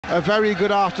A very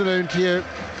good afternoon to you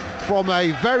from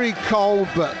a very cold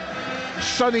but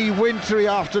sunny, wintry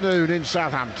afternoon in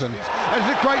Southampton.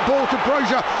 There's a great ball to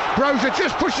Broja. Broja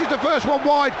just pushes the first one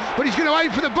wide, but he's going to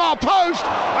aim for the bar post,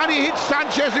 and he hits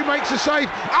Sanchez, who makes the save.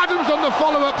 Adams on the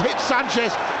follow-up hits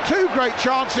Sanchez. Two great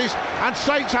chances, and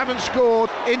Saints haven't scored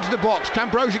into the box. Can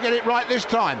Broja get it right this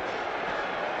time?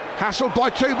 Hassled by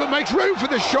two, but makes room for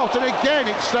the shot, and again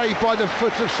it's saved by the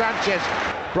foot of Sanchez.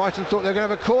 Brighton thought they were going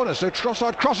to have a corner, so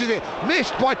Trossard crosses it,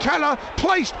 missed by Teller,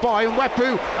 placed by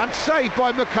Mwepu, and saved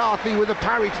by McCarthy with a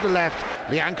parry to the left.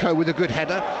 Lianco with a good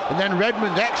header, and then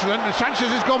Redmond excellent, and Sanchez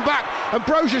has gone back, and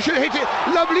Broja should hit it.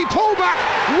 Lovely pullback,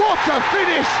 what a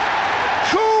finish!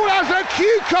 Cool as a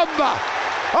cucumber,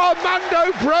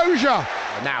 Armando Broja.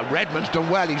 Now Redmond's done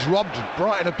well, he's robbed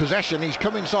Brighton of possession, he's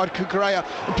come inside Cucurella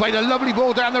and played a lovely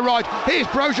ball down the right. Here's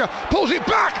Broja, pulls it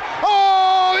back,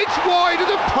 oh, it's wide of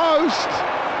the post!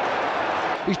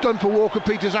 He's done for Walker,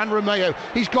 Peters and Romeo.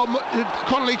 He's got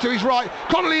Connolly to his right.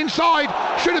 Connolly inside.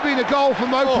 Should have been a goal for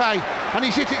Mopé. And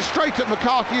he's hit it straight at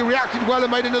McCarthy, who reacted well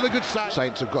and made another good save.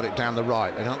 Saints have got it down the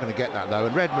right. They're not going to get that though.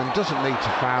 And Redmond doesn't need to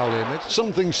foul him. It's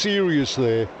something serious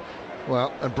there.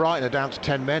 Well, and Brighton are down to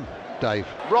 10 men, Dave.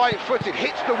 Right-footed,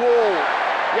 hits the wall.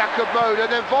 Jakob Mode,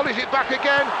 and then volleys it back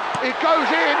again. It goes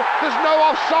in. There's no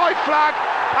offside flag.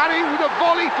 And he with a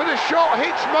volley for the shot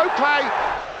hits Mopé.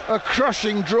 A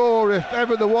crushing draw, if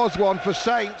ever there was one, for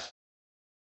Saints.